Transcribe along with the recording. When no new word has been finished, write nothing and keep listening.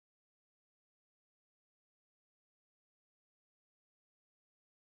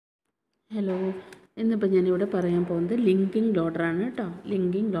Hello, ഇന്നിപ്പോൾ ഞാനിവിടെ പറയാൻ പോകുന്നത് ലിങ്കിങ് ലോഡറാണ് കേട്ടോ.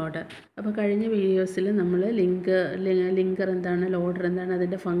 Linking loader. അപ്പോൾ കഴിഞ്ഞ വീഡിയോസിൽ നമ്മൾ ലിങ്കർ എന്താണ്, ലോഡർ എന്താണ്,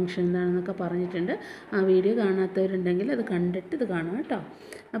 അതിൻ്റെ ഫംഗ്ഷൻ എന്താണെന്നൊക്കെ പറഞ്ഞിട്ടുണ്ട്. ആ വീഡിയോ കാണാത്തവരുണ്ടെങ്കിൽ അത് കണ്ടിട്ട് ഇത് കാണാം കേട്ടോ.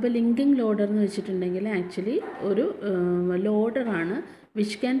 അപ്പോൾ ലിങ്കിങ് ലോഡർ എന്ന് വെച്ചിട്ടുണ്ടെങ്കിൽ ആക്ച്വലി ഒരു ലോഡറാണ്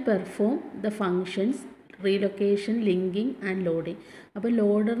which can perform the functions relocation, linking and loading. അപ്പോൾ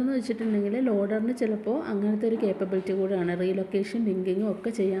ലോഡർ എന്ന് വെച്ചിട്ടുണ്ടെങ്കിൽ ലോഡറിന് ചിലപ്പോൾ അങ്ങനത്തെ ഒരു കേപ്പബിലിറ്റി കൂടെയാണ്. റീലൊക്കേഷൻ, ലിങ്കിങ്ങും ഒക്കെ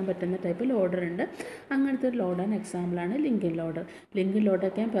ചെയ്യാൻ പറ്റുന്ന ടൈപ്പ് ലോഡർ ഉണ്ട്. അങ്ങനത്തെ ഒരു ലോഡറിന് എക്സാമ്പിളാണ് linking loader. Linking loader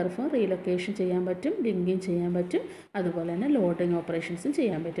can perform relocation ചെയ്യാൻ പറ്റും, ലിങ്കിങ് ചെയ്യാൻ പറ്റും, അതുപോലെ തന്നെ ലോഡിങ് ഓപ്പറേഷൻസും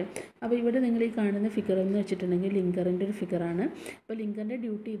ചെയ്യാൻ പറ്റും. അപ്പോൾ ഇവിടെ നിങ്ങൾ ഈ കാണുന്ന ഫിഗർ എന്ന് വെച്ചിട്ടുണ്ടെങ്കിൽ ലിങ്കറിൻ്റെ ഒരു ഫിഗറാണ്. അപ്പോൾ ലിങ്കറിൻ്റെ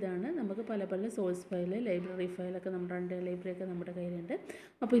ഡ്യൂട്ടി ഇതാണ്. നമുക്ക് പല പല സോഴ്സ് ഫയൽ, ലൈബ്രറി ഫയലൊക്കെ നമ്മുടെ ലൈബ്രറിയൊക്കെ നമ്മുടെ കയ്യിലുണ്ട്.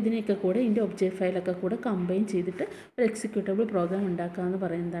 അപ്പോൾ ഇതിനെയൊക്കെ കൂടെ ഇതിൻ്റെ ഒബ്ജക്റ്റ് ഫയലൊക്കെ കൂടെ കമ്പൈൻ ചെയ്തിട്ട് ഒരു എക്സിക്യൂട്ടബിൾ പ്രോഗ്രാം ഉണ്ടാക്കുക എന്ന്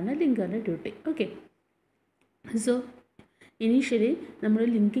പറയുന്നതാണ് ലിങ്കറിൻ്റെ ഡ്യൂട്ടി. ഓക്കെ, സോ ഇനീഷ്യലി നമ്മൾ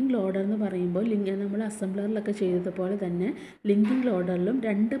ലിങ്കിങ് ലോഡർ എന്ന് പറയുമ്പോൾ നമ്മൾ അസംബ്ലറിലൊക്കെ ചെയ്തതുപോലെ തന്നെ ലിങ്കിങ് ലോഡറിലും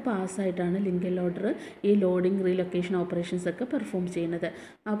 2 പാസ്സായിട്ടാണ് ലിങ്കിങ് ലോഡർ ഈ ലോഡിങ്, റീലൊക്കേഷൻ ഓപ്പറേഷൻസ് ഒക്കെ പെർഫോം ചെയ്യുന്നത്.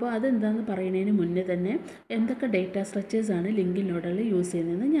 അപ്പോൾ അതെന്താണെന്ന് പറയുന്നതിന് മുന്നേ തന്നെ എന്തൊക്കെ ഡേറ്റ സ്ട്രക്ചേഴ്സാണ് ലിങ്കിങ് ലോഡറിൽ യൂസ്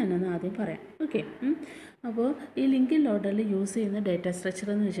ചെയ്യുന്നതെന്ന് ഞാനൊന്ന് ആദ്യം പറയാം. ഓക്കെ, അപ്പോൾ ഈ ലിങ്കിങ് ലോഡറിൽ യൂസ് ചെയ്യുന്ന ഡേറ്റ സ്ട്രക്ചർ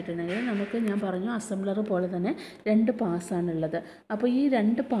എന്ന് വെച്ചിട്ടുണ്ടെങ്കിൽ ഞാൻ പറഞ്ഞു അസംബ്ലർ പോലെ തന്നെ 2 പാസ്സാണുള്ളത്. അപ്പോൾ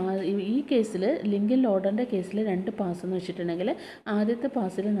ഈ കേസിൽ ലിങ്കിങ് ലോഡറിൻ്റെ കേസിൽ 2 പാസ് എന്ന് വെച്ചിട്ടുണ്ടെങ്കിൽ ആദ്യത്തെ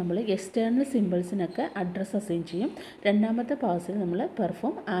പാസ്സിൽ നമ്മൾ എക്സ്റ്റേണൽ സിമ്പിൾസിനൊക്കെ അഡ്രസ്സ് അസൈൻ ചെയ്യും. രണ്ടാമത്തെ പാസ്സിൽ നമ്മൾ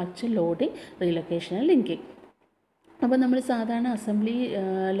perform actual loading, relocation, linking. അപ്പോൾ നമ്മൾ സാധാരണ അസംബ്ലി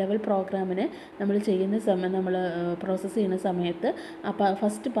ലെവൽ പ്രോഗ്രാമിന് നമ്മൾ പ്രോസസ്സ് ചെയ്യുന്ന സമയത്ത്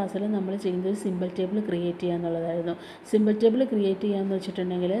ഫസ്റ്റ് പാസ്സിൽ നമ്മൾ ചെയ്യുന്നത് സിമ്പിൾ ടേബിൾ ക്രിയേറ്റ് ചെയ്യുക എന്നുള്ളതായിരുന്നു. സിമ്പിൾ ടേബിൾ ക്രിയേറ്റ് ചെയ്യാമെന്ന്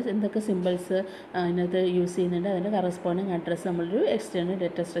വെച്ചിട്ടുണ്ടെങ്കിൽ എന്തൊക്കെ സിമ്പിൾസ് അതിനകത്ത് യൂസ് ചെയ്യുന്നുണ്ട്, അതിൻ്റെ കറസ്പോണ്ടിങ് അഡ്രസ്സ് നമ്മളൊരു എക്സ്റ്റേണൽ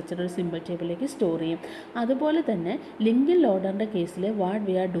ഡേറ്റ സ്ട്രക്ചർ ഒരു സിമ്പിൾ ടേബിളിലേക്ക് സ്റ്റോർ ചെയ്യും. അതുപോലെ തന്നെ ലിങ്കിങ് ലോഡറിൻ്റെ കേസിൽ what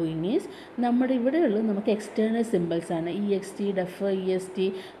we are doing is നമ്മുടെ ഇവിടെയുള്ള നമുക്ക് external സിമ്പിൾസാണ് EXT, def, EST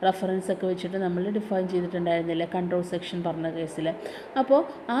reference ഒക്കെ വെച്ചിട്ട് നമ്മൾ ഡിഫൈൻ ചെയ്തിട്ടുണ്ടായിരുന്നില്ല കൺട്രോൾ സെക്ഷൻ പറഞ്ഞ കേസിൽ. അപ്പോൾ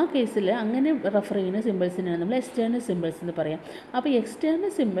ആ കേസിൽ അങ്ങനെ റെഫർ ചെയ്യുന്ന സിമ്പിൾസിനാണ് നമ്മൾ എക്സ്റ്റേണൽ സിമ്പിൾസ് എന്ന് പറയാം. അപ്പോൾ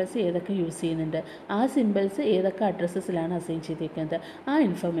എക്സ്റ്റേണൽ സിമ്പിൾസ് ഏതൊക്കെ യൂസ് ചെയ്യുന്നുണ്ട്, ആ സിമ്പിൾസ് ഏതൊക്കെ അഡ്രസ്സസിലാണ് അസൈൻ ചെയ്തിരിക്കുന്നത്, ആ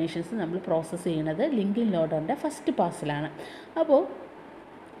ഇൻഫർമേഷൻസ് നമ്മൾ പ്രോസസ്സ് ചെയ്യുന്നത് ലിങ്കിങ് ലോഡറിൻ്റെ ഫസ്റ്റ് പാസ്സിലാണ്. അപ്പോൾ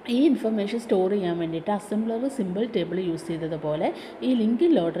ഈ ഇൻഫർമേഷൻ സ്റ്റോർ ചെയ്യാൻ വേണ്ടിയിട്ട് അസംബ്ലർ സിമ്പിൾ ടേബിൾ യൂസ് ചെയ്തതുപോലെ ഈ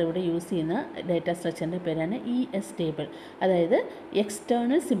ലിങ്കിങ് ലോഡർ ഇവിടെ യൂസ് ചെയ്യുന്ന ഡേറ്റ സ്ട്രക്ചറിൻ്റെ പേരാണ് ES ടേബിൾ. അതായത്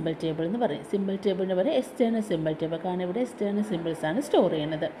എക്സ്റ്റേണൽ സിമ്പിൾ ടേബിൾ എന്ന് പറയും. സിമ്പിൾ ടേബിളിന് പറയും എക്സ്റ്റേണൽ സിമ്പിൾ ടേബിൾ, കാരണം ഇവിടെ എക്സ്റ്റേണൽ സിമ്പിൾസാണ് സ്റ്റോർ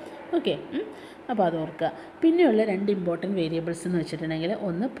ചെയ്യുന്നത്. ഓക്കെ, അപ്പോൾ അത് ഓർക്കുക. പിന്നെയുള്ള 2 ഇമ്പോർട്ടൻറ്റ് വേരിയബിൾസ് എന്ന് വെച്ചിട്ടുണ്ടെങ്കിൽ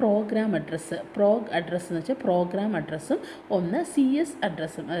ഒന്ന് പ്രോഗ്രാം അഡ്രസ്സ്, അഡ്രസ്സ് എന്ന് വെച്ചാൽ പ്രോഗ്രാം അഡ്രസ്സും, ഒന്ന് CS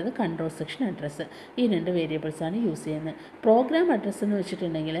അഡ്രസ്സും, അതായത് കൺട്രോൾ സെക്ഷൻ അഡ്രസ്സ്. ഈ 2 വേരിയബിൾസാണ് യൂസ് ചെയ്യുന്നത്. പ്രോഗ്രാം അഡ്രസ്സ് എന്ന്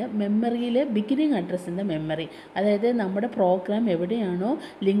വെച്ചിട്ടുണ്ടെങ്കിൽ മെമ്മറിയിൽ ബിഗിനിങ് അഡ്രസ്സിൻ്റെ മെമ്മറി, അതായത് നമ്മുടെ പ്രോഗ്രാം എവിടെയാണോ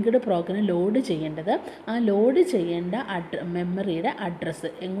ലിങ്ക്ഡ് പ്രോഗ്രാം ലോഡ് ചെയ്യേണ്ടത് ആ ലോഡ് ചെയ്യേണ്ട മെമ്മറിയുടെ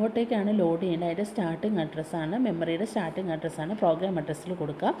അഡ്രസ്സ്, എങ്ങോട്ടേക്കാണ് ലോഡ് ചെയ്യേണ്ടത് അതിൻ്റെ സ്റ്റാർട്ടിങ് അഡ്രസ്സാണ്, മെമ്മറിയുടെ സ്റ്റാർട്ടിങ് അഡ്രസ്സാണ് പ്രോഗ്രാം അഡ്രസ്സിൽ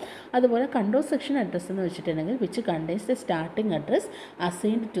കൊടുക്കുക. അതുപോലെ കൺട്രോൾ സെക്ഷൻ അഡ്രസ്സ് എന്ന് വെച്ചിട്ടുണ്ടെങ്കിൽ which contains the starting address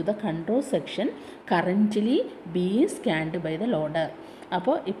assigned to the control section currently being scanned by the loader.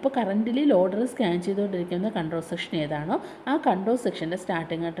 അപ്പോൾ ഇപ്പോൾ കറൻ്റ്ലി ലോഡർ സ്കാൻ ചെയ്തുകൊണ്ടിരിക്കുന്ന കൺട്രോൾ സെക്ഷൻ ഏതാണോ ആ കൺട്രോൾ സെക്ഷൻ്റെ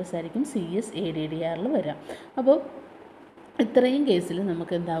സ്റ്റാർട്ടിങ് അഡ്രസ് ആയിരിക്കും CSADDRൽ വരിക. അപ്പോൾ ഇത്രയും കേസിൽ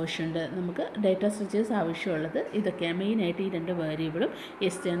നമുക്ക് എന്താവശ്യമുണ്ട്, നമുക്ക് ഡേറ്റ സ്ട്രക്ചേഴ്സ് ആവശ്യമുള്ളത് ഇതൊക്കെയാണ്. മെയിനായിട്ട് ഈ 2 വേരിയബിളും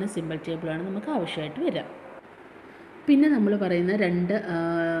എക്സ്റ്റേണൽ സിമ്പിൾ ടേബിളാണ് നമുക്ക് ആവശ്യമായിട്ട് വരിക. പിന്നെ നമ്മൾ പറയുന്ന 2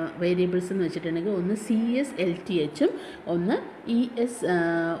 വേരിയബിൾസ് എന്ന് വെച്ചിട്ടുണ്ടെങ്കിൽ ഒന്ന് CSLTHും ഒന്ന്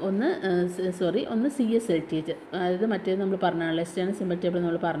CSLTH. അതായത് മറ്റേത് നമ്മൾ പറഞ്ഞാണല്ലോ എക്സ്റ്റേണൽ സിമ്പിൾ ടേബിൾ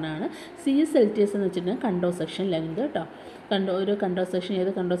നമ്മൾ പറഞ്ഞതാണ്. CSLTH എന്ന് വെച്ചിട്ടുണ്ടെങ്കിൽ കൺട്രോൾ സെക്ഷൻ ലെങ്ത് കേട്ടോ. ഒരു കൺട്രോൾ സെക്ഷൻ, ഏത്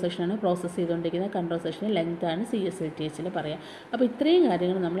കൺട്രോൾ സെക്ഷനാണ് പ്രോസസ്സ് ചെയ്തുകൊണ്ടിരിക്കുന്ന കൺട്രോൾ സെക്ഷൻ്റെ ലെങ്താണ് CSLTHൽ പറയുക. അപ്പോൾ ഇത്രയും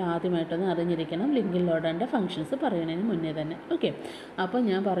കാര്യങ്ങൾ നമ്മൾ ആദ്യമായിട്ടൊന്ന് അറിഞ്ഞിരിക്കണം ലിങ്കിങ് ലോഡറിൻ്റെ ഫങ്ഷൻസ് പറയുന്നതിന് മുന്നേ തന്നെ. ഓക്കെ, അപ്പോൾ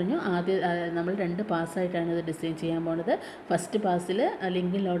ഞാൻ പറഞ്ഞു നമ്മൾ 2 പാസ്സായിട്ടാണ് ഇത് ഡിസൈൻ ചെയ്യാൻ പോകുന്നത്. ഫസ്റ്റ് പാസ്സിൽ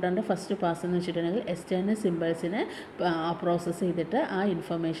ലിങ്കിങ് ലോഡറിൻ്റെ ഫസ്റ്റ് പാസ് എന്ന് വെച്ചിട്ടുണ്ടെങ്കിൽ എക്സ്റ്റേണൽ സിമ്പിൾസിനെ പ്രോസസ്സ് ചെയ്തിട്ട് ആ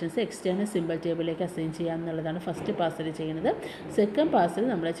ഇൻഫർമേഷൻസ് എക്സ്റ്റേണൽ സിമ്പിൾ ടേബിളിലേക്ക് അസൈൻ ചെയ്യുക എന്നുള്ളതാണ് ഫസ്റ്റ് പാസ്സിൽ ചെയ്യുന്നത്. സെക്കൻഡ് പാസ്സിൽ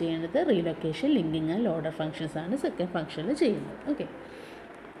നമ്മൾ ചെയ്യുന്നത് relocation, linking and loader functions ആണ് സെക്കൻഡ് ഫങ്ഷനിൽ ചെയ്യുന്നത്. ഓക്കെ,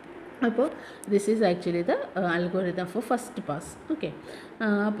 അപ്പോൾ this is actually the algorithm for first pass. Okay,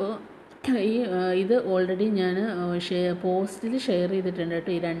 അപ്പോൾ ഇത് ഓൾറെഡി ഞാൻ പോസ്റ്റിൽ ഷെയർ ചെയ്തിട്ടുണ്ട്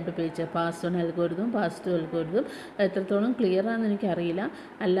കേട്ടോ. ഈ 2 page, pass 1 algorithm, pass 2 algorithm. എത്രത്തോളം ക്ലിയർ ആണെന്ന് എനിക്കറിയില്ല.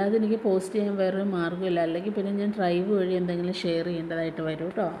 അല്ലാതെ എനിക്ക് പോസ്റ്റ് ചെയ്യാൻ വേറൊരു മാർഗ്ഗമില്ല. അല്ലെങ്കിൽ പിന്നെ ഞാൻ ഡ്രൈവ് വഴി എന്തെങ്കിലും ഷെയർ ചെയ്യേണ്ടതായിട്ട് വരും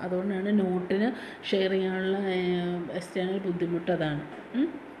കേട്ടോ. അതുകൊണ്ടാണ് നോട്ടിന് ഷെയർ ചെയ്യാനുള്ള എക്സ്റ്റേണൽ ബുദ്ധിമുട്ട് അതാണ്.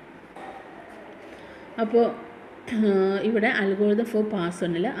 അപ്പോൾ ഇവിടെ അൽഗോരിതം ഫോർ പാസ്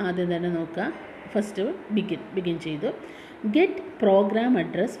 1 ആദ്യം തന്നെ നോക്കുക. ഫസ്റ്റ് ബിഗിൻ ചെയ്തു. Get programme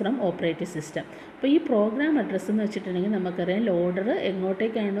address from operating system. അപ്പോൾ ഈ പ്രോഗ്രാം അഡ്രസ്സ് എന്ന് വെച്ചിട്ടുണ്ടെങ്കിൽ നമുക്കറിയാം ലോഡർ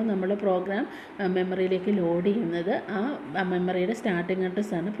എങ്ങോട്ടേക്കാണോ നമ്മൾ പ്രോഗ്രാം മെമ്മറിയിലേക്ക് ലോഡ് ചെയ്യുന്നത് ആ മെമ്മറിയുടെ സ്റ്റാർട്ടിംഗ്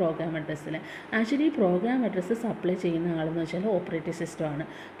അഡ്രസ്സാണ് പ്രോഗ്രാം അഡ്രസ്സിൽ. ആക്ച്വലി ഈ പ്രോഗ്രാം അഡ്രസ്സ് സപ്ലൈ ചെയ്യുന്ന ആളെന്ന് വെച്ചാൽ ഓപ്പറേറ്റിംഗ് സിസ്റ്റമാണ്.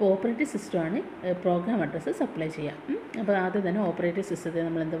 അപ്പോൾ ഓപ്പറേറ്റിംഗ് സിസ്റ്റമാണ് പ്രോഗ്രാം അഡ്രസ്സ് സപ്ലൈ ചെയ്യുക. അപ്പോൾ ആദ്യം തന്നെ ഓപ്പറേറ്റിംഗ് സിസ്റ്റത്തിൽ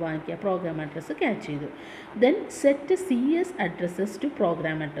നമ്മൾ എന്ത് വാങ്ങിക്കുക, പ്രോഗ്രാം അഡ്രസ്സ് ക്യാച്ച് ചെയ്തു. Then set CS addresses to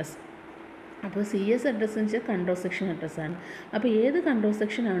programme address. അപ്പോൾ CS അഡ്രസ്സ് എന്ന് വെച്ചാൽ കൺട്രോൾ സെക്ഷൻ അഡ്രസ്സാണ്. അപ്പോൾ ഏത് കൺട്രോൾ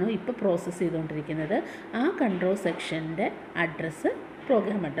സെക്ഷനാണോ ഇപ്പോൾ പ്രോസസ്സ് ചെയ്തുകൊണ്ടിരിക്കുന്നത് ആ കൺട്രോൾ സെക്ഷൻ്റെ അഡ്രസ്സ്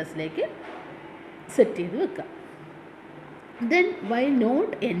പ്രോഗ്രാം അഡ്രസ്സിലേക്ക് സെറ്റ് ചെയ്ത് വെക്കുക. Then why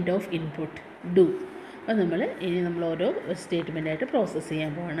not end of input do. അപ്പോൾ നമ്മൾ ഓരോ സ്റ്റേറ്റ്മെൻറ്റായിട്ട് പ്രോസസ്സ്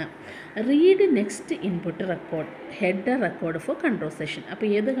ചെയ്യാൻ പോവാണ്. Read next input record header record four control section. അപ്പോൾ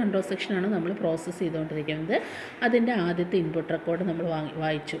ഏത് കൺട്രോൾ സെക്ഷനാണോ നമ്മൾ പ്രോസസ്സ് ചെയ്തുകൊണ്ടിരിക്കുന്നത് അതിൻ്റെ ആദ്യത്തെ ഇൻപുട്ട് റെക്കോർഡ് നമ്മൾ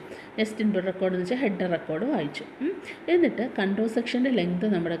വായിച്ചു. നെക്സ്റ്റ് ഇൻപുട്ട് റെക്കോർഡ് എന്ന് വെച്ചാൽ ഹെഡർ റെക്കോർഡ് വായിച്ചു. എന്നിട്ട് കൺട്രോൾ സെക്ഷൻ്റെ ലെങ്ത്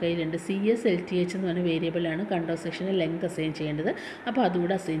നമ്മുടെ കയ്യിലുണ്ട്. CSLTH എന്ന് പറഞ്ഞ വേരിയബിളാണ് കൺട്രോൾ സെക്ഷൻ്റെ ലെങ്ത് അസൈൻ ചെയ്യേണ്ടത്. അപ്പോൾ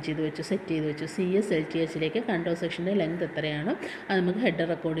അതുകൂടെ അസൈൻ ചെയ്ത് വെച്ചു, സെറ്റ് ചെയ്ത് വെച്ചു. CSLTHലേക്ക് കൺട്രോൾ സെക്ഷൻ്റെ ലെങ്ത് എത്രയാണോ അത് നമുക്ക് ഹെഡർ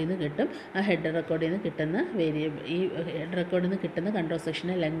റെക്കോർഡിൽ നിന്ന് കിട്ടും. ആ ഹെഡർ റെക്കോർഡിൽ നിന്ന് കിട്ടുന്ന ഈ ഹെഡ് റെക്കോർഡിൽ നിന്ന് കിട്ടുന്ന കൺട്രോൾ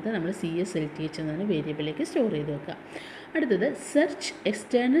സെക്ഷൻ്റെ ലെങ്ത് നമ്മൾ CSLTH എന്ന വേരിയബിളിലേക്ക് സ്റ്റോർ ചെയ്ത് വെക്കുക. അടുത്തത് search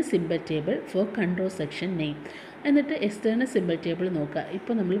external simple table four control section name. എന്നിട്ട് എക്സ്റ്റേണൽ സിമ്പിൾ ടേബിൾ നോക്കുക.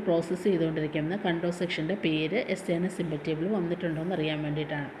 ഇപ്പോൾ നമ്മൾ പ്രോസസ്സ് ചെയ്തുകൊണ്ടിരിക്കുന്ന കൺട്രോൾ സെക്ഷൻ്റെ പേര് എക്സ്റ്റേണൽ സിമ്പിൾ ടേബിൾ വന്നിട്ടുണ്ടോ എന്ന് അറിയാൻ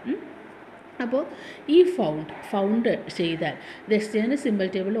വേണ്ടിയിട്ടാണ്. അപ്പോൾ ഈ ഫൗണ്ട് ചെയ്താൽ ഇത് എക്സ്റ്റേണൽ സിമ്പിൾ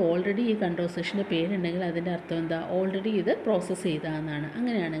ടേബിൾ ഓൾറെഡി ഈ കൺട്രോൾ സെക്ഷൻ്റെ പേരുണ്ടെങ്കിൽ അതിൻ്റെ അർത്ഥം എന്താ, ഓൾറെഡി ഇത് പ്രോസസ്സ് ചെയ്തതെന്നാണ്.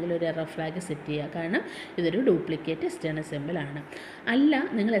 അങ്ങനെയാണെങ്കിൽ ഒരു എറർ ഫ്ലാഗ് സെറ്റ് ചെയ്യുക, കാരണം ഇതൊരു ഡ്യൂപ്ലിക്കേറ്റ് എക്സ്റ്റേണൽ സിമ്പിളാണ്. അല്ല,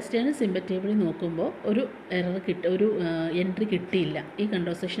 നിങ്ങൾ എക്സ്റ്റേണൽ സിമ്പിൾ ടേബിളിൽ നോക്കുമ്പോൾ ഒരു ഒരു എൻട്രി കിട്ടിയില്ല, ഈ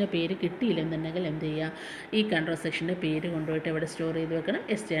കൺട്രോൾ സെക്ഷൻ്റെ പേര് കിട്ടിയില്ലെന്നുണ്ടെങ്കിൽ എന്ത് ചെയ്യുക, ഈ കൺട്രോൾ സെക്ഷൻ്റെ പേര് കൊണ്ടുപോയിട്ട് എവിടെ സ്റ്റോർ ചെയ്ത് വെക്കണം,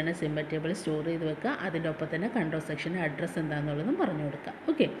 എക്സ്റ്റേണൽ സിമ്പിൾ ടേബിൾ സ്റ്റോർ ചെയ്ത് വെക്കുക. അതിൻ്റെ ഒപ്പം തന്നെ കൺട്രോൾ സെക്ഷൻ്റെ അഡ്രസ്സ് എന്താണെന്നുള്ളതും പറഞ്ഞു കൊടുക്കുക.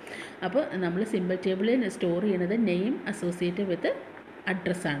 ഓക്കെ, അപ്പോൾ നമ്മൾ സിമ്പിൾ ടേബിളിൽ സ്റ്റോർ ചെയ്യുന്നത് നെയിം അസോസിയേറ്റ് വിത്ത്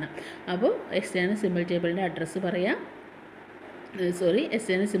അഡ്രസ്സാണ്. അപ്പോൾ എക്സ്റ്റേണൽ സിമ്പിൾ ടേബിളിൻ്റെ അഡ്രസ്സ് പറയാം,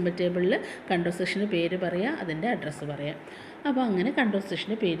 എക്സ്റ്റേണൽ സിമ്പിൾ ടേബിളിൽ കൺട്രോൾ സെക്ഷൻ്റെ പേര് പറയാം, അതിൻ്റെ അഡ്രസ്സ് പറയാം. അപ്പോൾ അങ്ങനെ കൺട്രോൾ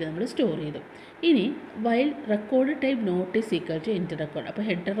സെക്ഷൻ്റെ പേര് നമ്മൾ സ്റ്റോർ ചെയ്തു. ഇനി while record type not is equal to end record. അപ്പോൾ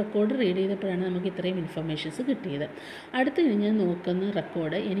ഹെഡർ റെക്കോർഡ് റീഡ് ചെയ്തപ്പോഴാണ് നമുക്ക് ഇത്രയും ഇൻഫർമേഷൻസ് കിട്ടിയത്. അടുത്ത് ഞാൻ നോക്കുന്ന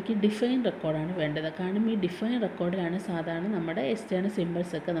റെക്കോർഡ് എനിക്ക് ഡിഫൈൻ റെക്കോർഡാണ് വേണ്ടത്. കാരണം ഈ ഡിഫൈൻ റെക്കോർഡിലാണ് സാധാരണ നമ്മുടെ എക്സ്റ്റേണൽ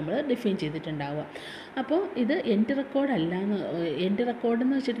സിമ്പിൾസ് ഒക്കെ നമ്മൾ ഡിഫൈൻ ചെയ്തിട്ടുണ്ടാവുക. അപ്പോൾ ഇത് എൻഡ് റെക്കോർഡ് അല്ലാന്ന്, എൻഡ് റെക്കോർഡ്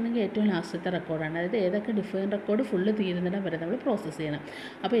എന്ന് വെച്ചിട്ടുണ്ടെങ്കിൽ ഏറ്റവും ലാസ്റ്റത്തെ റെക്കോർഡാണ്. അതായത് ഏതൊക്കെ ഡിഫൈൻ റെക്കോർഡ് ഫുള്ള് തീരുന്നിടം വരെ നമ്മൾ പ്രോസസ്സ് ചെയ്യണം.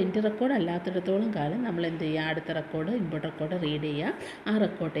 അപ്പോൾ എൻഡ് റെക്കോർഡ് അല്ലാത്തിടത്തോളം കാലം നമ്മൾ എന്ത് ചെയ്യുക, അടുത്ത റെക്കോർഡ് ഇൻപുട്ട് റെക്കോർഡ് റീഡ് ചെയ്യുക. ആ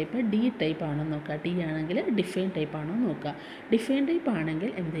റെക്കോർഡ് ടൈപ്പ് D ടൈപ്പ് ആണോ നോക്കുക, D ആണെങ്കിൽ ഡിഫൈൻ ടൈപ്പ് ആണോ നോക്കുക. ഡിഫൈൻ ടൈപ്പ് ആണെങ്കിൽ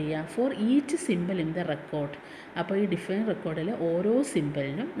എന്ത് ചെയ്യുക, for each simple in the record. അപ്പോൾ ഈ ഡിഫൈൻ റെക്കോർഡിൽ ഓരോ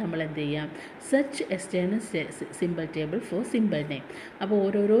സിമ്പിളിനും നമ്മൾ എന്ത് ചെയ്യാം, search external simple table four simple name. അപ്പോൾ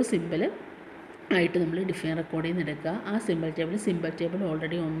ഓരോരോ സിമ്പിൾ ആയിട്ട് നമ്മൾ ഡിഫൈൻ റെക്കോർഡിൽ നിന്ന് എടുക്കുക. ആ സിമ്പിൾ ടേബിൾ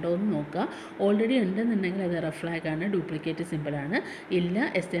ഓൾറെഡി ഉണ്ടോ എന്ന് നോക്കുക. ഓൾറെഡി ഉണ്ടെന്നുണ്ടെങ്കിൽ അത് എറർ ഫ്ലാഗാണ്, ഡ്യൂപ്ലിക്കേറ്റ് സിമ്പിളാണ്.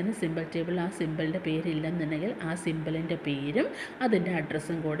 ഇല്ല, എക്സ്റ്റേണൽ സിമ്പിൾ ടേബിൾ ആ സിമ്പിളിൻ്റെ പേരില്ലെന്നുണ്ടെങ്കിൽ ആ സിമ്പിളിൻ്റെ പേരും അതിൻ്റെ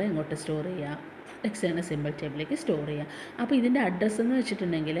അഡ്രസ്സും കൂടെ ഇങ്ങോട്ട് സ്റ്റോർ ചെയ്യുക, എക്സ്റ്റേണൽ സിമ്പിൾ ടേബിളിലേക്ക് സ്റ്റോർ ചെയ്യുക. അപ്പോൾ ഇതിൻ്റെ അഡ്രസ്സ് എന്ന്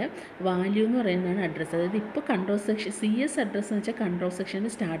വെച്ചിട്ടുണ്ടെങ്കിൽ വാല്യൂ എന്ന് പറയുന്നതാണ് അഡ്രസ്സ്. അതായത് ഇപ്പോൾ കൺട്രോൾ സെക്ഷൻ CS അഡ്രസ്സ് എന്ന് വെച്ചാൽ കൺട്രോൾ സെക്ഷൻ്റെ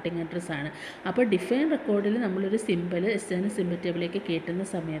സ്റ്റാർട്ടിംഗ് അഡ്രസ്സാണ്. അപ്പോൾ ഡിഫൈൻ റെക്കോർഡിൽ നമ്മളൊരു സിമ്പിൾ എക്സ്റ്റേണൽ സിമ്പിൾ ടേബിളിലേക്ക് കയറ്റുന്ന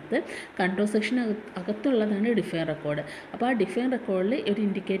സമയത്ത് കൺട്രോൾ സെക്ഷൻ അകത്തുള്ളതാണ് ഡിഫൈൻ റെക്കോർഡ്. അപ്പോൾ ആ ഡിഫൈൻ റെക്കോർഡിൽ ഒരു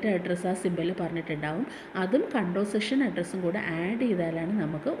ഇൻഡിക്കേറ്റർ അഡ്രസ്സ് ആ സിമ്പിളിൽ പറഞ്ഞിട്ടുണ്ടാവും. അതും കൺട്രോൾ സെക്ഷൻ അഡ്രസ്സും കൂടെ ആഡ് ചെയ്താലാണ്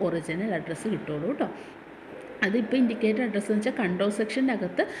നമുക്ക് ഒറിജിനൽ അഡ്രസ്സ് കിട്ടുള്ളൂ കേട്ടോ. അതിപ്പോൾ ഇൻഡിക്കേറ്റർ അഡ്രസ്സ് എന്ന് വെച്ചാൽ കൺട്രോൾ സെക്ഷൻ്റെ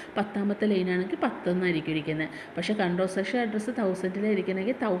അകത്ത് 10ാമത്തെ ലൈനാണെങ്കിൽ 10 എന്നായിരിക്കും ഇരിക്കുന്നത്. പക്ഷേ കൺട്രോൾ സെക്ഷൻ അഡ്രസ്സ്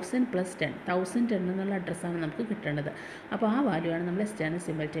 1000-ലായിരിക്കണമെങ്കിൽ 1000 + 10 1010 എന്നുള്ള അഡ്രസ്സാണ് നമുക്ക് കിട്ടേണ്ടത്. അപ്പോൾ ആ വാല്യൂ ആണ് നമ്മൾ എക്സ്റ്റേണൽ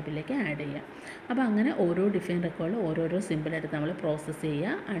സിമ്പിൾ ടേബിളിലേക്ക് ആഡ് ചെയ്യുക. അപ്പോൾ അങ്ങനെ ഓരോ ഡിഫൈൻ റെക്കോർഡിൽ ഓരോരോ സിമ്പിളെടുത്ത് നമ്മൾ പ്രോസസ്സ്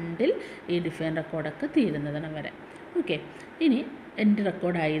ചെയ്യുക അണ്ടിൽ ഈ ഡിഫൈൻ റെക്കോർഡൊക്കെ തീരുന്നതിന് വരെ. ഓക്കെ, ഇനി എൻഡ്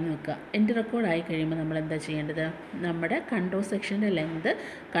റെക്കോർഡായി നോക്കുക. എൻഡ് റെക്കോർഡായി കഴിയുമ്പോൾ നമ്മൾ എന്താ ചെയ്യേണ്ടത്, നമ്മുടെ കൺട്രോൾ സെക്ഷൻ്റെ ലെങ്ത്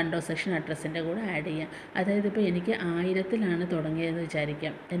കൺട്രോൾ സെക്ഷൻ അഡ്രസ്സിൻ്റെ കൂടെ ആഡ് ചെയ്യാം. അതായത് ഇപ്പോൾ എനിക്ക് 1000-ലാണ് തുടങ്ങിയതെന്ന്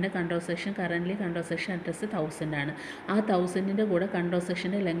വിചാരിക്കാം. എൻ്റെ control section currently control section address 1000 ആണ്. ആ 1000-ൻ്റെ കൂടെ കൺട്രോൾ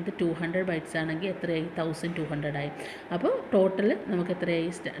സെക്ഷൻ്റെ ലെങ്ത് 200 ബൈറ്റ്സ് ആണെങ്കിൽ എത്രയായി, 1200 ആയി. അപ്പോൾ ടോട്ടൽ നമുക്ക് എത്രയായി,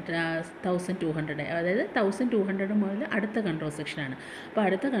 1200 ആയി. അതായത് 1200 മുതൽ അടുത്ത കൺട്രോൾ സെക്ഷനാണ്. അപ്പോൾ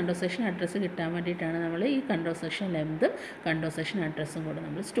അടുത്ത കൺട്രോൾ സെക്ഷൻ അഡ്രസ്സ് കിട്ടാൻ വേണ്ടിയിട്ടാണ് നമ്മൾ ഈ കൺട്രോൾ സെക്ഷൻ ലെങ്തും കൺട്രോൾ സെക്ഷൻ അഡ്രസ്സും കൂടെ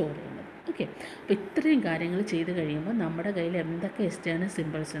നമ്മൾ സ്റ്റോർ ചെയ്യുന്നത്. ഓക്കെ, അപ്പോൾ ഇത്രയും കാര്യങ്ങൾ ചെയ്ത് കഴിയുമ്പോൾ നമ്മുടെ കയ്യിൽ എന്തൊക്കെ എക്സ്റ്റേണൽ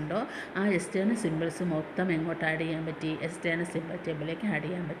സിമ്പിൾസ് ഉണ്ടോ ആ എക്സ്റ്റേണൽ സിമ്പിൾസ് മൊത്തം എങ്ങോട്ട് ആഡ് ചെയ്യാൻ പറ്റി, എക്സ്റ്റേണൽ സിമ്പിൾ ടേബിളിലേക്ക് ആഡ്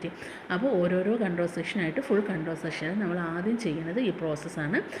ചെയ്യാൻ പറ്റി. അപ്പോൾ ഓരോരോ കൺട്രോൾ സെക്ഷനായിട്ട് ഫുൾ കൺട്രോൾ സെക്ഷനിൽ നമ്മൾ ആദ്യം ചെയ്യുന്നത് ഈ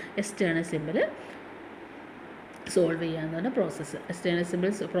പ്രോസസ്സാണ്. എക്സ്റ്റേണൽ സിമ്പിൾ സോൾവ് ചെയ്യാവുന്നതാണ് പ്രോസസ്സ്. എക്സ്റ്റേണൽ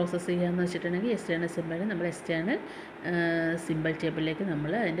സിമ്പിൾ പ്രോസസ്സ് ചെയ്യാമെന്ന് വെച്ചിട്ടുണ്ടെങ്കിൽ എക്സ്റ്റേണൽ സിമ്പിളിന് നമ്മൾ എക്സ്റ്റേണൽ സിമ്പിൾ ടേബിളിലേക്ക്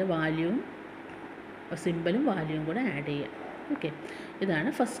നമ്മൾ അതിൻ്റെ വാല്യൂവും സിമ്പിളും വാല്യൂവും കൂടെ ആഡ് ചെയ്യാം. ഓക്കെ, ഇതാണ്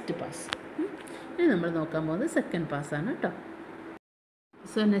ഫസ്റ്റ് പാസ്. ഇനി നമ്മൾ നോക്കാൻ പോകുന്നത് സെക്കൻഡ് പാസ്സാണ് കേട്ടോ.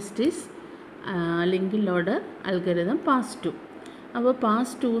 So next is linking loader algorithm pass 2. അപ്പോൾ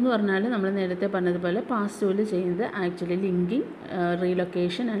പാസ് 2 എന്ന് പറഞ്ഞാൽ നമ്മൾ നേരത്തെ പറഞ്ഞതുപോലെ പാസ് 2ൽ ചെയ്യുന്നത് actually linking,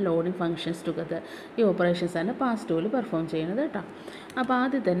 relocation and loading functions together. ഈ ഓപ്പറേഷൻസാണ് പാസ് 2ൽ പെർഫോം ചെയ്യുന്നത് കേട്ടോ. അപ്പോൾ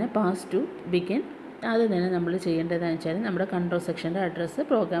ആദ്യം തന്നെ പാസ് 2 ബിഗിൻ. ആദ്യം തന്നെ നമ്മൾ ചെയ്യേണ്ടതെന്ന് വെച്ചാൽ നമ്മുടെ കൺട്രോൾ സെക്ഷൻ്റെ അഡ്രസ്സ്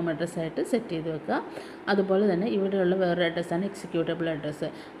പ്രോഗ്രാം അഡ്രസ്സായിട്ട് സെറ്റ് ചെയ്ത് വെക്കുക. അതുപോലെ തന്നെ ഇവിടെയുള്ള വേറൊരു അഡ്രസ്സാണ് എക്സിക്യൂട്ടബിൾ അഡ്രസ്സ്.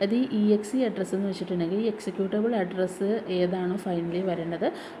 അത് ഈ EXE അഡ്രസ്സ് എന്ന് വെച്ചിട്ടുണ്ടെങ്കിൽ ഈ എക്സിക്യൂട്ടബിൾ അഡ്രസ്സ് ഏതാണോ ഫൈനലി വരുന്നത്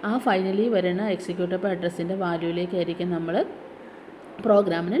ആ ഫൈനലി വരുന്ന എക്സിക്യൂട്ടബിൾ അഡ്രസ്സിൻ്റെ വാല്യൂയിലേക്കായിരിക്കും നമ്മൾ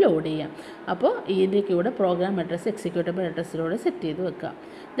പ്രോഗ്രാമിന് ലോഡ് ചെയ്യാം. അപ്പോൾ ഇതിൻ്റെ കൂടെ പ്രോഗ്രാം അഡ്രസ്സ് എക്സിക്യൂട്ടബിൾ അഡ്രസ്സിലൂടെ സെറ്റ് ചെയ്ത് വെക്കുക.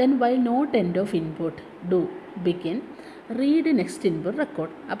 Then while not end of input do begin read next input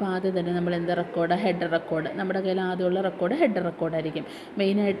record. അപ്പോൾ ആദ്യം തന്നെ നമ്മൾ എന്താ റെക്കോർഡ്, ഹെഡർ റെക്കോർഡ്. നമ്മുടെ കയ്യിൽ ആദ്യമുള്ള റെക്കോർഡ് ഹെഡർ റെക്കോർഡായിരിക്കും.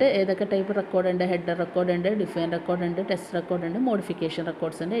 മെയിനായിട്ട് ഏതൊക്കെ ടൈപ്പ് റെക്കോർഡ് ഉണ്ട്? ഹെഡർ റെക്കോർഡ് ഉണ്ട്, ഡിഫൈൻ റെക്കോർഡ് ഉണ്ട്, ടെസ്റ്റ് റെക്കോർഡ് ഉണ്ട്, മോഡിഫിക്കേഷൻ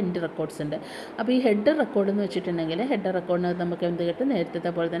റെക്കോർഡ്സ് ഉണ്ട്, എൻഡ് റെക്കോർഡ്സ് ഉണ്ട്. അപ്പോൾ ഈ ഹെഡർ റെക്കോർഡ് എന്ന് വെച്ചിട്ടുണ്ടെങ്കിൽ ഹെഡർ റെക്കോർഡിന് നമുക്ക് എന്ത് കിട്ടും?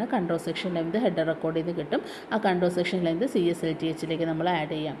 നേരത്തെ പോലെ തന്നെ control section length header record ചെയ്ത് കിട്ടും. ആ കൺട്രോൾ സെക്ഷൻ ലെങ്ത് CSLTHലേക്ക് നമ്മൾ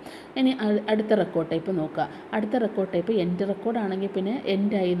ആഡ് ചെയ്യാം. ഇനി അടുത്ത റെക്കോർഡ് ടൈപ്പ് നോക്കുക. അടുത്ത റെക്കോർഡ് ടൈപ്പ് എൻഡ് റെക്കോർഡ് ആണെങ്കിൽ പിന്നെ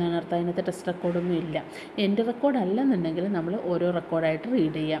എൻഡ് ആയി എന്നാണ് അർത്ഥം. അതിനകത്ത് ടെസ്റ്റ് റെക്കോർഡൊന്നും ഇല്ല. എൻഡ് റെക്കോർഡ് അല്ലെന്നുണ്ടെങ്കിൽ നമ്മൾ ഓരോ റെക്കോർഡായിട്ട്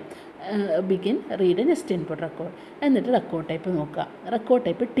റീഡ് ചെയ്യാം. Begin read next input record. എന്നിട്ട് റെക്കോർഡ് ടൈപ്പ് നോക്കുക. റെക്കോർഡ്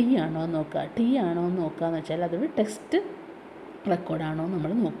ടൈപ്പ് T ആണോ എന്ന് നോക്കുക. T ആണോ എന്ന് നോക്കുക എന്ന് വെച്ചാൽ അതൊരു ടെക്സ്റ്റ് റെക്കോർഡാണോ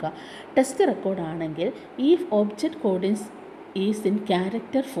നമ്മൾ നോക്കുക. ടെസ്റ്റ് റെക്കോർഡ് ആണെങ്കിൽ ഈ object code is in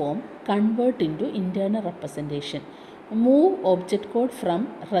character form convert in to internal representation. Move object code from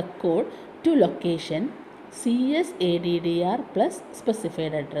record to location CSADDR plus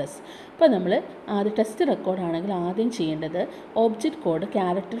specified address. ഇപ്പോൾ നമ്മൾ ആദ്യം ടെസ്റ്റ് റെക്കോർഡ് ആണെങ്കിൽ ആദ്യം ചെയ്യേണ്ടത് ഒബ്ജക്റ്റ് കോഡ്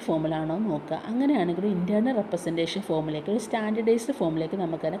ക്യാരക്ടർ ഫോമിലാണോ നോക്കുക. അങ്ങനെയാണെങ്കിൽ ഇൻറ്റേർണൽ റെപ്രസെൻറ്റേഷൻ ഫോമിലേക്ക്, ഒരു സ്റ്റാൻഡർഡൈസ്ഡ് ഫോമിലേക്ക്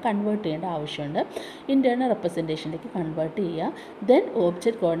നമുക്കതിനെ കൺവേർട്ട് ചെയ്യേണ്ട ആവശ്യമുണ്ട്. ഇൻറ്റേർണൽ റെപ്രസെൻറ്റേഷനിലേക്ക് കൺവേർട്ട് ചെയ്യുക. ദെൻ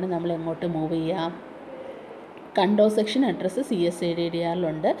ഒബ്ജക്റ്റ് കോഡിനെ നമ്മൾ എങ്ങോട്ട് മൂവ് ചെയ്യുക? Control section address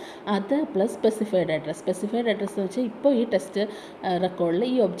CSADDRലുണ്ട്. അത് plus specified address. Specified address എന്ന് വെച്ചാൽ ഇപ്പോൾ ഈ ടെസ്റ്റ് റെക്കോർഡിൽ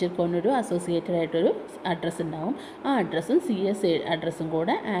ഈ ഒബ്ജക്റ്റ് കോഡിനൊരു അസോസിയേറ്റഡ് ആയിട്ടൊരു അഡ്രസ്സ് ഉണ്ടാവും. ആ അഡ്രസ്സും CSA അഡ്രസ്സും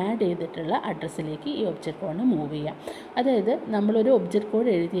കൂടെ ആഡ് ചെയ്തിട്ടുള്ള അഡ്രസ്സിലേക്ക് ഈ ഒബ്ജക്റ്റ് കോഡിനെ മൂവ് ചെയ്യാം. അതായത് നമ്മളൊരു ഒബ്ജക്റ്റ്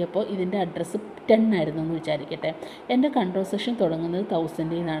കോഡ് എഴുതിയപ്പോൾ ഇതിൻ്റെ അഡ്രസ്സ് 10 ആയിരുന്നു എന്ന് വിചാരിക്കട്ടെ. എൻ്റെ കൺട്രോൾ സെക്ഷൻ തുടങ്ങുന്നത് 1000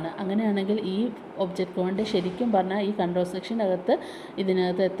 നിന്നാണ്. അങ്ങനെയാണെങ്കിൽ ഈ ഒബ്ജക്റ്റ് കോഡിൻ്റെ ശരിക്കും പറഞ്ഞാൽ ഈ കൺട്രോൾ സെക്ഷനകത്ത്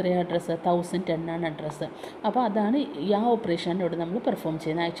ഇതിനകത്ത് എത്രയാണ് അഡ്രസ്സ്? 1010 ആണ് അഡ്രസ്സ്. അപ്പോൾ അതാണ് ഈ ഓപ്പറേഷൻ്റെ ഇവിടെ നമ്മൾ പെർഫോം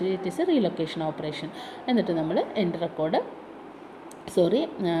ചെയ്യുന്നത്. Actually it is A relocation operation. എന്നിട്ട് നമ്മൾ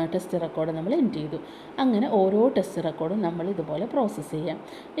ടെസ്റ്റ് റെക്കോർഡ് നമ്മൾ എൻഡ് ചെയ്തു. അങ്ങനെ ഓരോ ടെസ്റ്റ് റെക്കോർഡും നമ്മൾ ഇതുപോലെ പ്രോസസ്സ് ചെയ്യാം.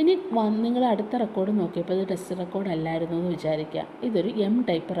 ഇനി നിങ്ങൾ അടുത്ത റെക്കോർഡ് നോക്കിയപ്പോൾ ഇത് ടെസ്റ്റ് റെക്കോർഡ് അല്ലായിരുന്നു എന്ന് വിചാരിക്കുക. ഇതൊരു M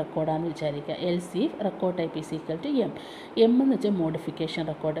ടൈപ്പ് റെക്കോർഡാണെന്ന് വിചാരിക്കുക. LC record type is equal to M. M എന്ന് വെച്ചാൽ മോഡിഫിക്കേഷൻ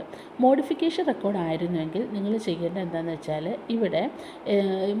റെക്കോർഡ്. മോഡിഫിക്കേഷൻ റെക്കോർഡ് ആയിരുന്നുവെങ്കിൽ നിങ്ങൾ ചെയ്യേണ്ടത് എന്താണെന്ന് വെച്ചാൽ ഇവിടെ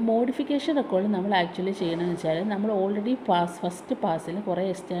മോഡിഫിക്കേഷൻ റെക്കോർഡ് നമ്മൾ ആക്ച്വലി ചെയ്യണമെന്ന് വെച്ചാൽ നമ്മൾ ഓൾറെഡി ഫസ്റ്റ് പാസിൽ കുറേ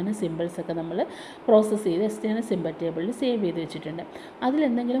എക്സ്റ്റേണൽ സിമ്പിൾസൊക്കെ നമ്മൾ പ്രോസസ്സ് ചെയ്ത് എക്സ്റ്റേണൽ സിമ്പിൾ ടേബിളിൽ സേവ് ചെയ്ത് വെച്ചിട്ടുണ്ട്.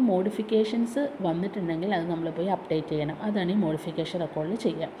 അതിലെന്തെങ്കിലും മോഡിഫിക്കേഷൻസ് വന്നിട്ടുണ്ടെങ്കിൽ അത് നമ്മൾ പോയി അപ്ഡേറ്റ് ചെയ്യണം. അതാണ് ഈ മോഡിഫിക്കേഷൻ റെക്കോർഡിൽ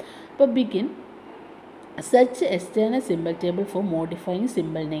ചെയ്യുക. അപ്പോൾ begin search external simple table four modifying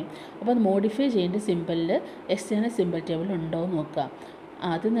simple name. അപ്പോൾ അത് മോഡിഫൈ ചെയ്യേണ്ട സിമ്പിളിൽ എക്സ്റ്റേണൽ സിമ്പിൾ ടേബിൾ ഉണ്ടോ എന്ന് നോക്കുക.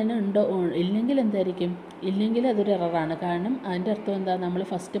 ആദ്യം തന്നെ ഉണ്ടോ, ഇല്ലെങ്കിൽ എന്തായിരിക്കും? ഇല്ലെങ്കിൽ അതൊരു എററാണ്. കാരണം അതിൻ്റെ അർത്ഥം എന്താ? നമ്മൾ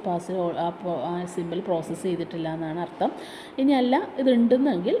ഫസ്റ്റ് പാസിൽ ആ സിമ്പിൾ പ്രോസസ്സ് ചെയ്തിട്ടില്ല എന്നാണ് അർത്ഥം. ഇനി അല്ല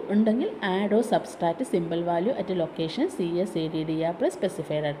ഉണ്ടെങ്കിൽ add or subtract simple value at location CSADDR plus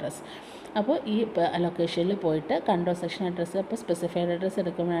specified address. അപ്പോൾ ഈ ലൊക്കേഷനിൽ പോയിട്ട് കൺട്രോൾ സെക്ഷൻ അഡ്രസ്സ്, അപ്പോൾ സ്പെസിഫൈഡ് അഡ്രസ്സ്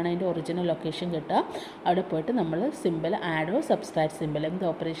എടുക്കുമ്പോഴാണ് അതിൻ്റെ ഒറിജിനൽ ലൊക്കേഷൻ കിട്ടുക. അവിടെ പോയിട്ട് നമ്മൾ simple add or subtract simple എന്ത്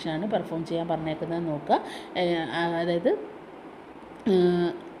ഓപ്പറേഷനാണ് പെർഫോം ചെയ്യാൻ പറഞ്ഞേക്കുന്നത് നോക്കുക. അതായത്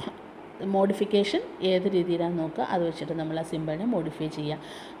മോഡിഫിക്കേഷൻ ഏത് രീതിയിലാണ് നോക്കുക, അത് വെച്ചിട്ട് നമ്മൾ ആ സിമ്പിളിനെ മോഡിഫൈ ചെയ്യുക.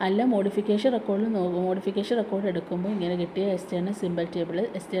 അല്ല മോഡിഫിക്കേഷൻ റെക്കോർഡ് എടുക്കുമ്പോൾ ഇങ്ങനെ കിട്ടിയ എക്സ്റ്റേണൽ സിമ്പിൾ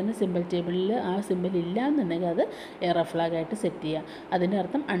ടേബിളിൽ ആ സിമ്പിൾ ഇല്ല എന്നുണ്ടെങ്കിൽ അത് എറർ ഫ്ലാഗ് ആയിട്ട് സെറ്റ് ചെയ്യുക. അതിൻ്റെ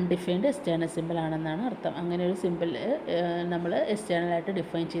അർത്ഥം അൺഡിഫൈൻഡ് എക്സ്റ്റേണൽ സിമ്പിൾ ആണെന്നാണ് അർത്ഥം. അങ്ങനെ ഒരു സിമ്പിൾ നമ്മൾ എക്സ്റ്റേണലായിട്ട്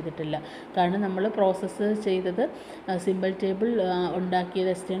ഡിഫൈൻ ചെയ്തിട്ടില്ല. കാരണം നമ്മൾ പ്രോസസ്സ് ചെയ്തത് സിമ്പിൾ ടേബിൾ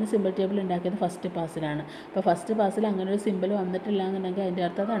ഉണ്ടാക്കിയത്, എക്സ്റ്റേണൽ സിമ്പിൾ ടേബിൾ ഉണ്ടാക്കിയത് ഫസ്റ്റ് പാസിലാണ്. അപ്പോൾ ഫസ്റ്റ് പാസിൽ അങ്ങനെ ഒരു സിമ്പിൾ വന്നിട്ടില്ല എന്നുണ്ടെങ്കിൽ അതിൻ്റെ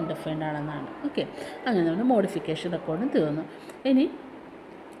അർത്ഥം അത് അൺഡിഫൈൻഡ് ആണെന്നാണ്. ഓക്കെ, അങ്ങനെ നമ്മൾ മോഡിഫിക്കേഷൻ റെക്കോർഡും തീർന്നു. ഇനി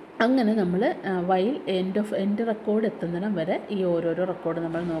അങ്ങനെ നമ്മൾ വൈൽ എൻഡ് റെക്കോർഡ് എത്തുന്നിടം വരെ ഈ ഓരോരോ റെക്കോർഡ്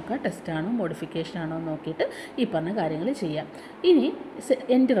നമ്മൾ നോക്കുക, ടെസ്റ്റാണോ മോഡിഫിക്കേഷൻ ആണോ എന്ന് നോക്കിയിട്ട് ഈ പറഞ്ഞ കാര്യങ്ങൾ ചെയ്യാം. ഇനി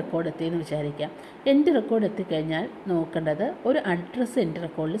എൻഡ് റെക്കോർഡ് എത്തിയെന്ന് വിചാരിക്കാം. എൻഡ് റെക്കോർഡ് എത്തിക്കഴിഞ്ഞാൽ നോക്കേണ്ടത് ഒരു അഡ്രസ്സ് എൻഡ്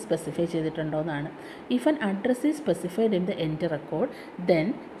റെക്കോർഡിൽ സ്പെസിഫൈ ചെയ്തിട്ടുണ്ടോ എന്നാണ്. If an address is specified in the end record then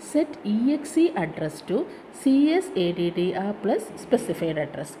set exe address to CSADDR plus specified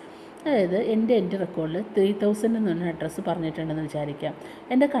address. അതായത് എൻ്റെ റെക്കോർഡിൽ 3000 എന്ന് പറഞ്ഞ അഡ്രസ്സ് പറഞ്ഞിട്ടുണ്ടെന്ന് വിചാരിക്കാം.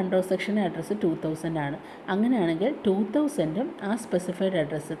 എൻ്റെ കൺട്രോൾ സെക്ഷൻ്റെ അഡ്രസ്സ് 2000 ആണ്. അങ്ങനെയാണെങ്കിൽ 2000ഉം ആ സ്പെസിഫൈഡ്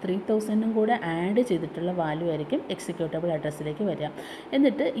അഡ്രസ്സ് 3000ഉം കൂടെ ആഡ് ചെയ്തിട്ടുള്ള വാല്യൂ ആയിരിക്കും എക്സിക്യൂട്ടബിൾ അഡ്രസ്സിലേക്ക് വരിക.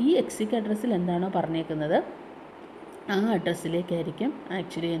 എന്നിട്ട് ഈ എക്സിക് അഡ്രസ്സിൽ എന്താണോ പറഞ്ഞേക്കുന്നത് ആ അഡ്രസ്സിലേക്കായിരിക്കും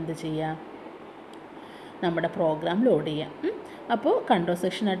ആക്ച്വലി എന്ത് ചെയ്യുക, നമ്മുടെ പ്രോഗ്രാം ലോഡ് ചെയ്യാം. അപ്പോൾ കൺട്രോൾ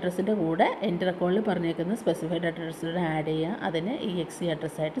സെക്ഷൻ അഡ്രസ്സിൻ്റെ കൂടെ എൻ്റെ റെക്കോർഡിൽ പറഞ്ഞേക്കുന്ന സ്പെസിഫൈഡ് അഡ്രസ്സിലൂടെ ആഡ് ചെയ്യുക, അതിന് exe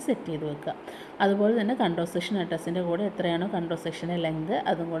അഡ്രസ്സായിട്ട് സെറ്റ് ചെയ്ത് വെക്കുക. അതുപോലെ തന്നെ കൺട്രോൾ സെക്ഷൻ അഡ്രസ്സിൻ്റെ കൂടെ എത്രയാണോ കൺട്രോൾ സെക്ഷൻ്റെ ലെങ്ത്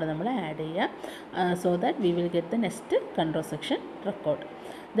അതും കൂടെ നമ്മൾ ആഡ് ചെയ്യുക. So that we will get the next control section record.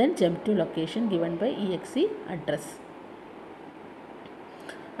 Then jump to location given by exe address.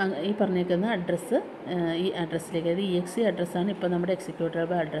 ഈ പറഞ്ഞേക്കുന്ന അഡ്രസ്സ് ഈ അഡ്രസ്സിലേക്ക്, അതായത് exe അഡ്രസ്സാണ് ഇപ്പോൾ നമ്മുടെ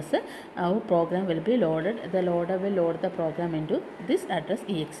executable address. Our programme will be loaded, the loader will load the programme in to this address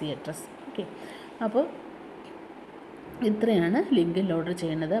exe address. Okay, അപ്പോൾ ഇത്രയാണ് link loader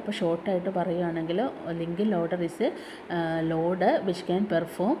ചെയ്യുന്നത്. അപ്പോൾ ഷോർട്ടായിട്ട് പറയുകയാണെങ്കിൽ link loader is loader which can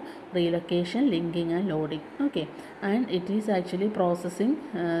perform relocation, linking and loading. Okay, and it is actually processing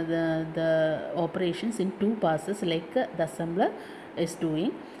the operations in 2 passes like the assembler is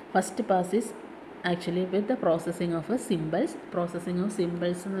doing. First pass is actually with the processing of symbols. Processing of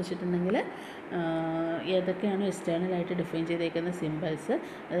symbols എന്ന് വെച്ചിട്ടുണ്ടെങ്കിൽ ഏതൊക്കെയാണ് എക്സ്റ്റേണലായിട്ട് define ചെയ്തേക്കുന്ന symbols,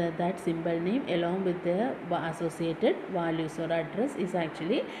 that simple name along with the associated values or address is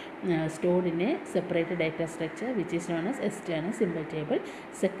actually stored in a separate data structure which is known as external symbol table.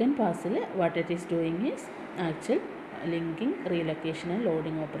 Second passiൽ what it is doing is actual linking, relocation and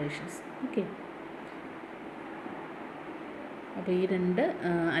loading operations. Okay, അപ്പോൾ ഈ 2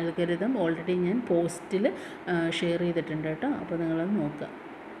 algorithm already ഞാൻ പോസ്റ്റിൽ share ചെയ്തിട്ടുണ്ട് കേട്ടോ. അപ്പോൾ നിങ്ങളത് നോക്കുക,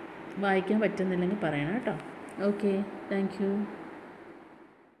 വായിക്കാൻ പറ്റുന്നില്ലെങ്കിൽ പറയണം കേട്ടോ. Okay, thank you.